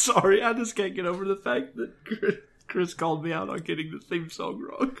 Sorry, I just can't get over the fact that Chris called me out on getting the theme song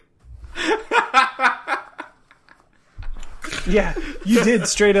wrong. Yeah, you did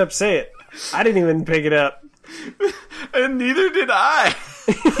straight up say it. I didn't even pick it up. And neither did I.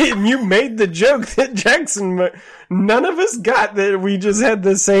 And you made the joke that Jackson... None of us got that we just had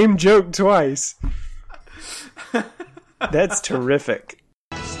the same joke twice. That's terrific.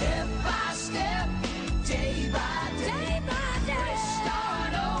 Step by step, day by day,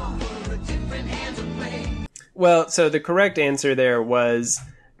 start over, different hands of play. Well, so the correct answer there was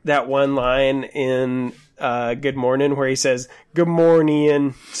that one line in Good Morning where he says, good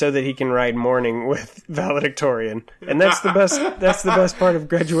morning, so that he can write morning with valedictorian. And that's the best part of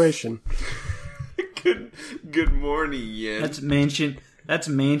graduation. Good morning, Yen. That's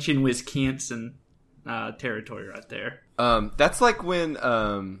Mansion, Wisconsin territory right there. That's like when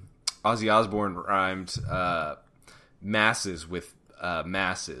Ozzy Osbourne rhymed masses with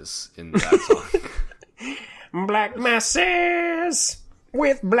masses in that song. Black masses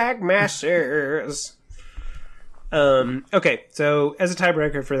with black masses. Okay, so as a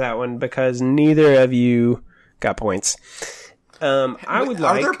tiebreaker for that one, because neither of you got points, I would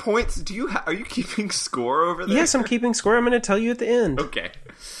like... Are there points? Are you keeping score over there? Yes, I'm keeping score. I'm going to tell you at the end. Okay.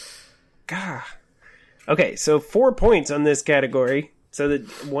 Gah. Okay, so 4 points on this category, so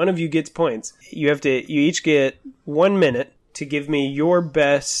that one of you gets points. You each get 1 minute to give me your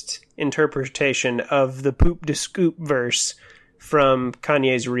best interpretation of the Poop de Scoop verse from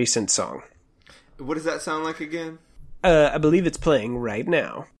Kanye's recent song. What does that sound like again? I believe it's playing right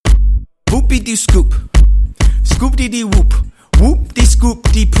now. Poopy dee scoop, scoop dee dee whoop, whoop dee scoop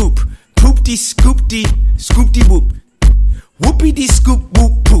dee poop, poop dee scoop dee whoop, whoopy dee scoop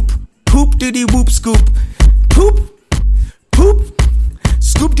whoop poop, poop dee dee whoop scoop, poop, poop,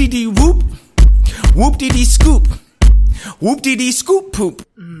 scoop dee dee whoop, whoop dee dee scoop, whoop dee dee scoop poop.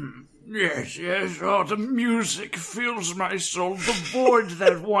 Yes, oh, the music fills my soul. The void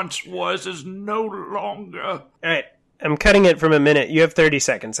that once was is no longer. All right, I'm cutting it from a minute. You have 30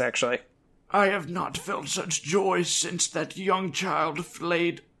 seconds, actually. I have not felt such joy since that young child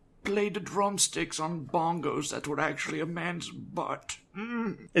played drumsticks on bongos that were actually a man's butt.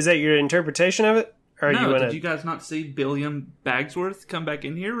 Is that your interpretation of it? Or No, you wanna... did you guys not see Billiam Bagsworth come back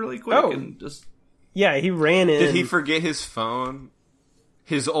in here really quick? Oh. And just... Yeah, he ran in. Did he forget his phone?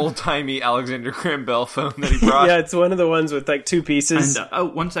 His old-timey Alexander Graham Bell phone that he brought? Yeah, it's one of the ones with like 2 pieces.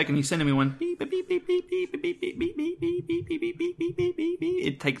 And 1 second, he's sending me one. Beep beep beep beep beep beep beep beep beep beep beep beep beep beep beep beep beep beep beep.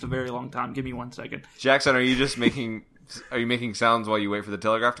 It takes a very long time. Give me 1 second. Jackson, are you making sounds while you wait for the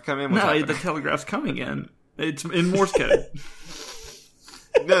telegraph to come in? What's No, happening? the telegraph's coming in. It's in Morse code.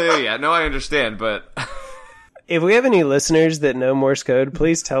 No, I understand, but If we have any listeners that know Morse code,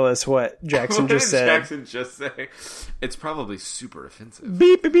 please tell us what Jackson what did just said. Jackson just say? It's probably super offensive.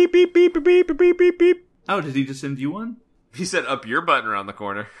 Beep beep beep beep beep beep beep beep beep beep. Oh, did he just send you one? He said up your button around the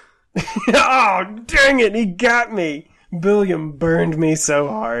corner. Oh, dang it, he got me. Billiam burned me so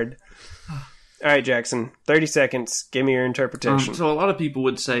hard. All right, Jackson, 30 seconds. Give me your interpretation. So a lot of people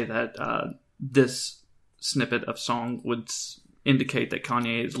would say that this snippet of song would indicate that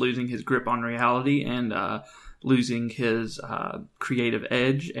Kanye is losing his grip on reality and losing his creative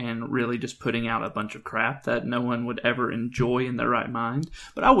edge and really just putting out a bunch of crap that no one would ever enjoy in their right mind.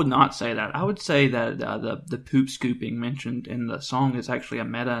 But I would not say that. I would say that the poop scooping mentioned in the song is actually a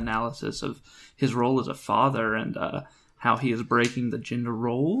meta-analysis of his role as a father and how he is breaking the gender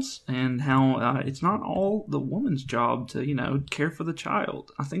roles and how it's not all the woman's job to, care for the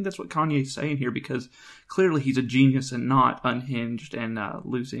child. I think that's what Kanye's saying here because clearly he's a genius and not unhinged and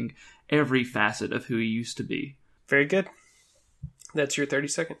losing every facet of who he used to be. Very good. That's your 30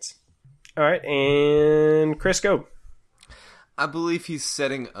 seconds. All right, and Chris, go. I believe he's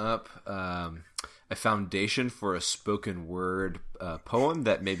setting up a foundation for a spoken word poem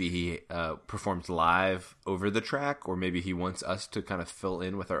that maybe he performs live over the track, or maybe he wants us to kind of fill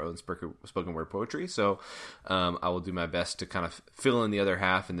in with our own spoken word poetry. So I will do my best to kind of fill in the other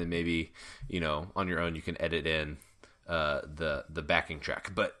half, and then maybe, on your own you can edit in the backing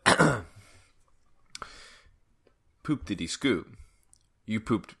track. But poop diddy scoop. You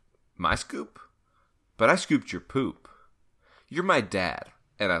pooped my scoop, but I scooped your poop. You're my dad,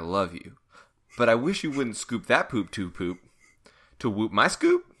 and I love you. But I wish you wouldn't scoop that poop to whoop my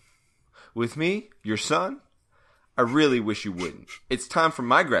scoop with me, your son. I really wish you wouldn't. It's time for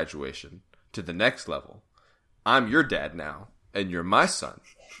my graduation to the next level. I'm your dad now, and you're my son.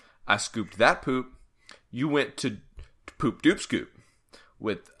 I scooped that poop. You went to poop doop scoop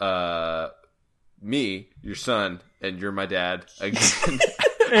with me, your son, and you're my dad again.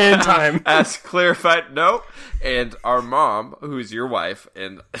 And time. As clarified, no. And our mom, who's your wife,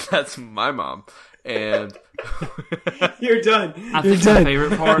 and that's my mom. And You're done. I think done. my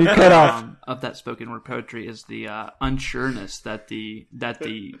favorite part You're cut off. Of that spoken word poetry is the unsureness that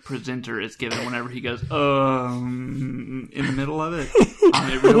the presenter is given whenever he goes, in the middle of it.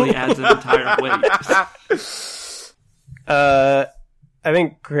 It really adds an entire weight. I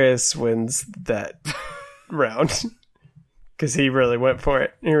think Chris wins that round. Because he really went for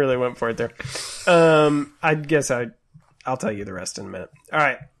it. He really went for it there. I guess I'll tell you the rest in a minute. All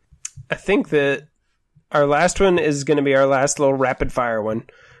right. I think that our last one is going to be our last little rapid fire one.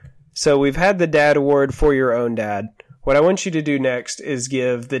 So we've had the Dad Award for your own dad. What I want you to do next is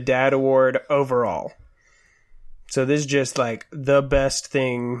give the Dad Award overall. So this is just like the best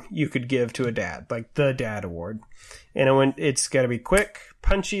thing you could give to a dad, like the Dad Award. And it's got to be quick,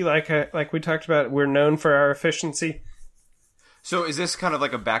 punchy, like we talked about. We're known for our efficiency. so is this kind of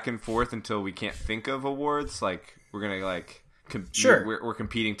like a back and forth until we can't think of awards? Like we're gonna Sure. We're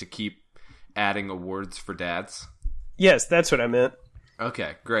competing to keep adding awards for dads. Yes, that's what I meant.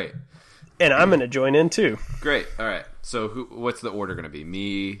 Okay, great, And I'm going to join in too. great. All right. So what's the order gonna be?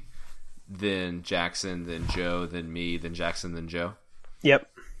 Me, then Jackson, then Joe, then me, then Jackson, then Joe. Yep.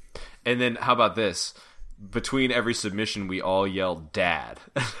 And then how about this? Between every submission, we all yell "Dad."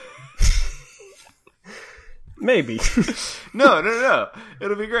 Maybe. No.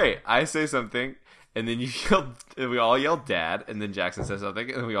 It'll be great. I say something, and then we all yell "Dad," and then Jackson says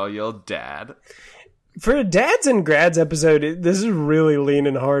something, and we all yell "Dad." For a Dads and Grads episode, this is really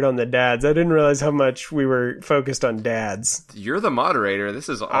leaning hard on the dads. I didn't realize how much we were focused on dads. You're the moderator. This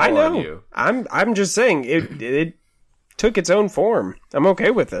is all I know. on you. I'm just saying it took its own form. I'm okay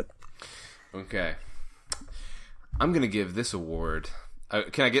with it. Okay. I'm gonna give this award.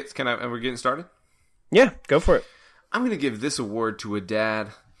 Can I? We're getting started. Yeah, go for it. I'm gonna give this award to a dad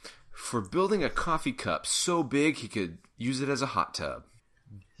for building a coffee cup so big he could use it as a hot tub.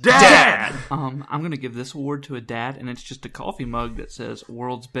 Dad! I'm going to give this award to a dad, and it's just a coffee mug that says,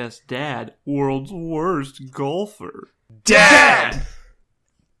 World's Best Dad, World's Worst Golfer. Dad!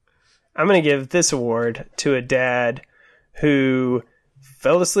 I'm going to give this award to a dad who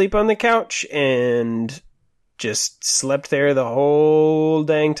fell asleep on the couch and just slept there the whole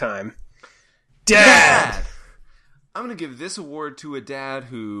dang time. Dad! I'm going to give this award to a dad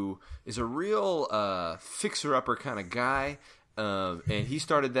who is a real fixer-upper kind of guy. And he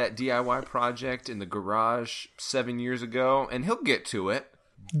started that DIY project in the garage 7 years ago, and he'll get to it.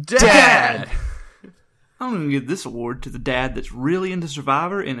 Dad! I'm going to give this award to the dad that's really into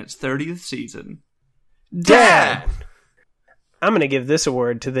Survivor in its 30th season. Dad! I'm going to give this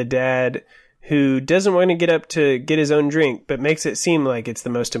award to the dad who doesn't want to get up to get his own drink, but makes it seem like it's the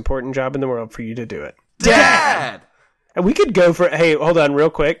most important job in the world for you to do it. Dad! And we could go for... Hey, hold on real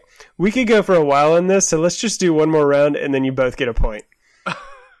quick. We could go for a while on this, so let's just do one more round, and then you both get a point.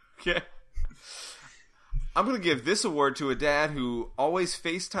 Okay. I'm going to give this award to a dad who always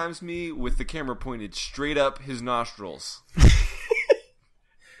FaceTimes me with the camera pointed straight up his nostrils.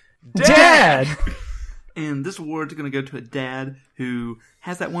 Dad! And this award's going to go to a dad who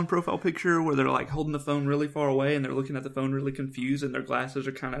has that one profile picture where they're like holding the phone really far away and they're looking at the phone really confused and their glasses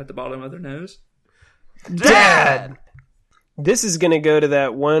are kind of at the bottom of their nose. Dad! This is going to go to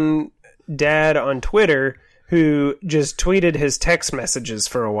that one dad on Twitter who just tweeted his text messages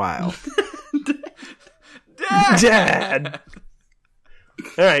for a while. Dad!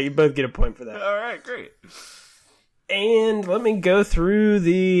 All right, you both get a point for that. All right, great. And let me go through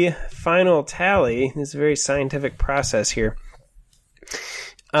the final tally. This is a very scientific process here.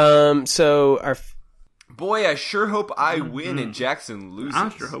 So our Boy, I sure hope I win and Jackson loses. I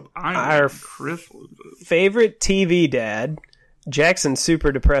sure hope Our Chris loses. favorite TV dad, Jackson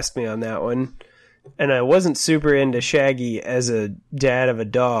super depressed me on that one. And I wasn't super into Shaggy as a dad of a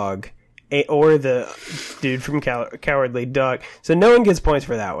dog. Or the dude from Cowardly Dog. So no one gets points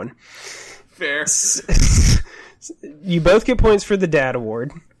for that one. Fair. You both get points for the dad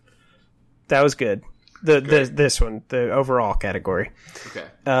award. That was good. This one, the overall category.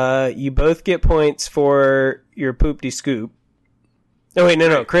 Okay. You both get points for your poop-de scoop. Oh wait,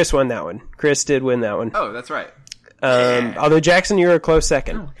 no, Chris won that one. Chris did win that one. Oh, that's right. Although Jackson, you're a close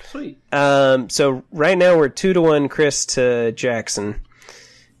second. Oh, sweet. So right now we're 2-1 Chris to Jackson.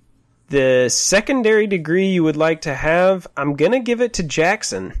 The secondary degree you would like to have, I'm gonna give it to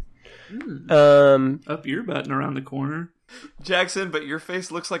Jackson. Up your button around the corner. Jackson, but your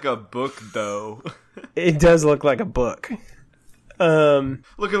face looks like a book, though. It does look like a book.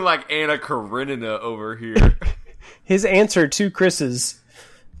 Looking like Anna Karenina over here. His answer to Chris's,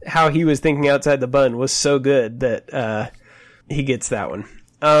 how he was thinking outside the bun, was so good that he gets that one.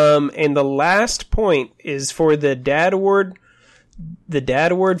 And the last point is for the dad award. The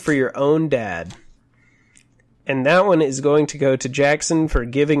dad award for your own dad. And that one is going to go to Jackson for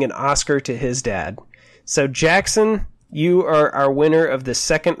giving an Oscar to his dad. So Jackson, you are our winner of the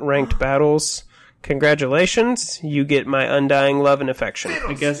second ranked battles. Congratulations. You get my undying love and affection.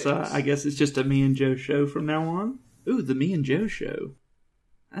 I guess it's just a me and Joe show from now on. Ooh, the me and Joe show.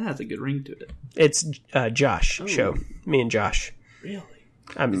 That has a good ring to it. It's Josh show. Me and Josh. Really?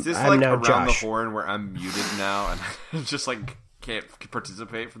 Is this I'm like now around Josh. the horn where I'm muted now and just like can't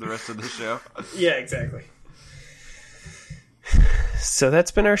participate for the rest of the show? Yeah, exactly. So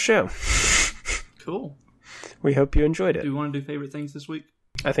that's been our show. Cool. We hope you enjoyed it. Do you want to do favorite things this week?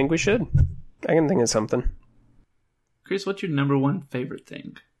 I think we should. I can think of something. Chris, what's your number one favorite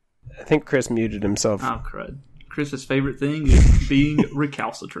thing? I think Chris muted himself. Oh, crud. Chris's favorite thing is being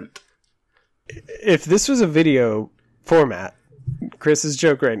recalcitrant. If this was a video format, Chris's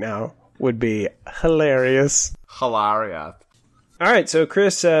joke right now would be hilarious. Hilarious. All right, so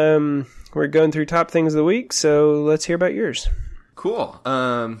Chris, we're going through top things of the week, so let's hear about yours. Cool.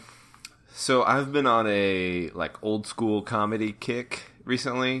 So I've been on a like old school comedy kick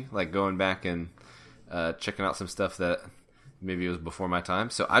recently, like going back and checking out some stuff that maybe it was before my time.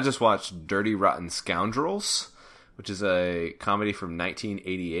 So I just watched Dirty Rotten Scoundrels, which is a comedy from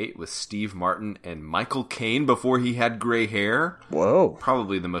 1988 with Steve Martin and Michael Caine before he had gray hair. Whoa.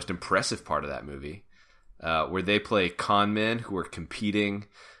 Probably the most impressive part of that movie, where they play con men who are competing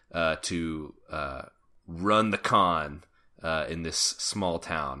to run the con in this small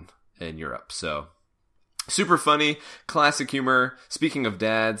town in Europe. So super funny, classic humor. Speaking of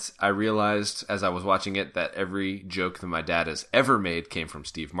dads, I realized as I was watching it that every joke that my dad has ever made came from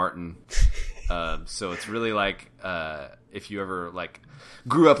Steve Martin. So it's really like if you ever like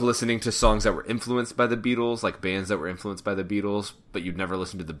grew up listening to songs that were influenced by the Beatles, like bands that were influenced by the Beatles, but you'd never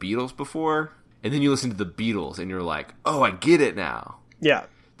listened to the Beatles before, and then you listen to the Beatles and you're like, oh, I get it now. Yeah.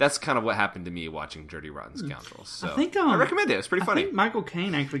 That's kind of what happened to me watching Dirty Rotten Scoundrels. So I think I recommend it. It's pretty funny. I think Michael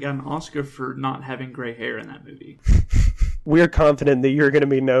Caine actually got an Oscar for not having gray hair in that movie. We're confident that you're going to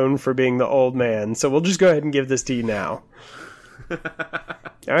be known for being the old man, so we'll just go ahead and give this to you now. All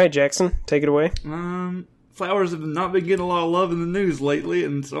right, Jackson, take it away. Flowers have not been getting a lot of love in the news lately,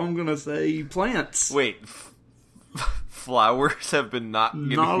 and so I'm going to say plants. Wait, flowers have been not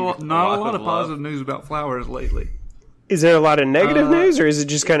getting Not a lot of love? positive news about flowers lately. Is there a lot of negative news, or is it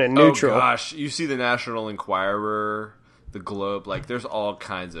just kind of neutral? Oh gosh, you see the National Enquirer, the Globe, like there's all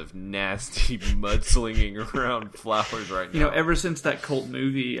kinds of nasty mudslinging around flowers right now. You know, ever since that cult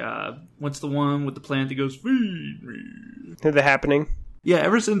movie, what's the one with the plant that goes, feed me? The Happening? Yeah,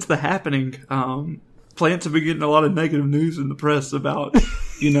 ever since The Happening, plants have been getting a lot of negative news in the press about,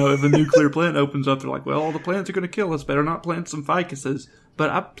 you know, if a nuclear plant opens up, they're like, well, all the plants are going to kill us, better not plant some ficuses. But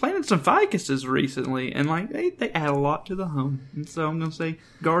I planted some ficuses recently, and like they add a lot to the home. And so I'm going to say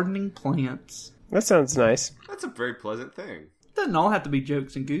gardening plants. That sounds nice. That's a very pleasant thing. It doesn't all have to be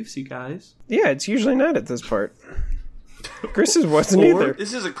jokes and goofs, you guys. Yeah, it's usually not at this part. Chris's wasn't either.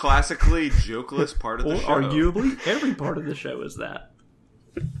 This is a classically jokeless part of the Or show. arguably, every part of the show is that.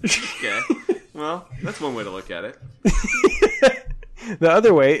 Okay. Well, that's one way to look at it. The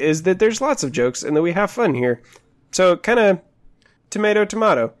other way is that there's lots of jokes and that we have fun here. So kind of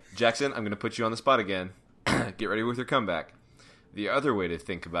tomato. Jackson, I'm going to put you on the spot again. Get ready with your comeback. The other way to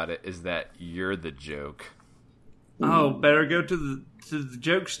think about it is that you're the joke. Oh, better go to the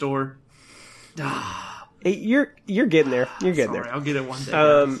joke store. Hey, you're getting there. You're getting Sorry, there. I'll get it one day.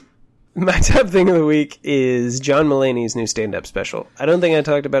 guys. My top thing of the week is John Mulaney's new stand-up special. I don't think I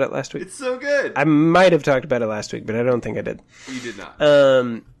talked about it last week. It's so good. I might have talked about it last week, but I don't think I did. You did not.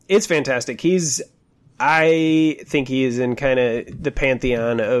 It's fantastic. I think he is in kind of the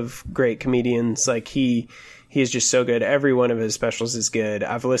pantheon of great comedians. Like he is just so good. Every one of his specials is good.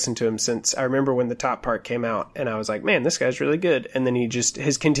 I've listened to him since I remember when the top part came out, and I was like, man, this guy's really good. And then he just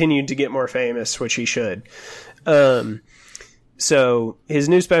has continued to get more famous, which he should. So his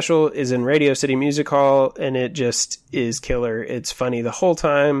new special is in Radio City Music Hall, and it just is killer. It's funny the whole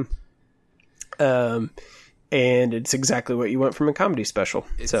time. And it's exactly what you want from a comedy special.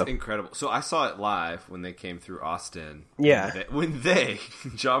 It's incredible. So I saw it live when they came through Austin. Yeah. When they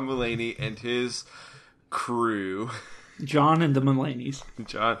John Mulaney and his crew, John and the Mulaney's.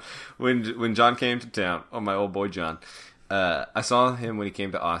 when John came to town, my old boy John, I saw him when he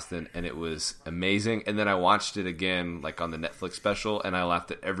came to Austin, and it was amazing. And then I watched it again, like on the Netflix special, and I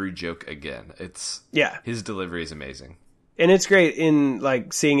laughed at every joke again. His delivery is amazing. And it's great in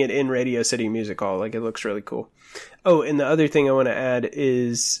like seeing it in Radio City Music Hall. Like it looks really cool. Oh, and the other thing I want to add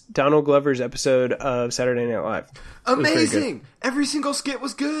is Donald Glover's episode of Saturday Night Live. Amazing! Every single skit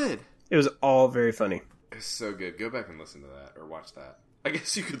was good. It was all very funny. It's so good. Go back and listen to that or watch that. I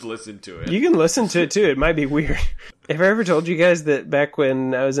guess you could listen to it. You can listen to it too. It might be weird. Have I ever told you guys that back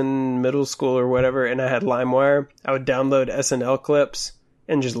when I was in middle school or whatever and I had LimeWire, I would download SNL clips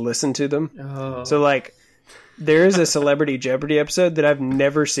and just listen to them? Oh. So like, there is a Celebrity Jeopardy episode that I've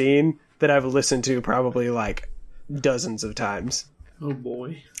never seen that I've listened to probably like dozens of times. Oh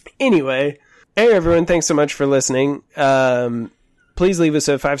boy. Anyway, hey everyone, thanks so much for listening. Please leave us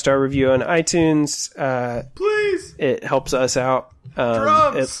a 5-star review on iTunes. Please! It helps us out.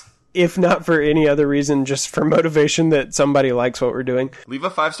 Drums! If not for any other reason, just for motivation that somebody likes what we're doing. Leave a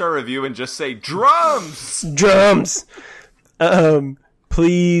 5-star review and just say drums! Drums!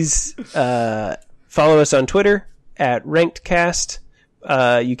 Please follow us on Twitter at RankedCast.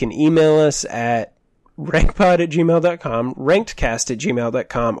 You can email us at rankpod@gmail.com,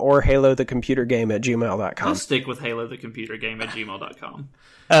 rankedcast@gmail.com, or halothecomputergame@gmail.com. I'll stick with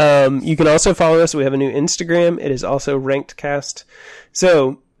halothecomputergame@gmail.com. You can also follow us. We have a new Instagram. It is also RankedCast.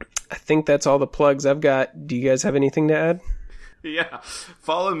 So I think that's all the plugs I've got. Do you guys have anything to add? Yeah.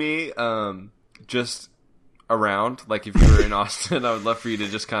 Follow me just around. Like if you're in Austin, I would love for you to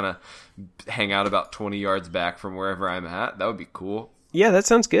just kind of hang out about 20 yards back from wherever I'm at. That would be cool. Yeah, that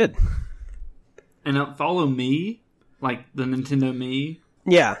sounds good. And follow me, like the Nintendo Me.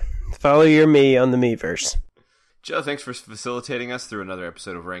 Yeah, follow your me on the Miiverse. Joe, thanks for facilitating us through another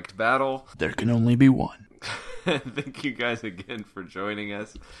episode of Ranked Battle. There can only be one. Thank you guys again for joining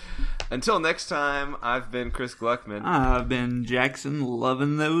us. Until next time, I've been Chris Gluckman. I've been Jackson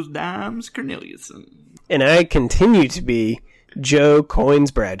loving those dimes Corneliuson. And I continue to be Joe Coins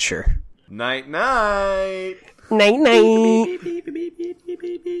Bradshaw. Night night. Night night.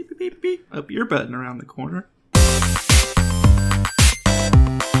 Up your button around the corner.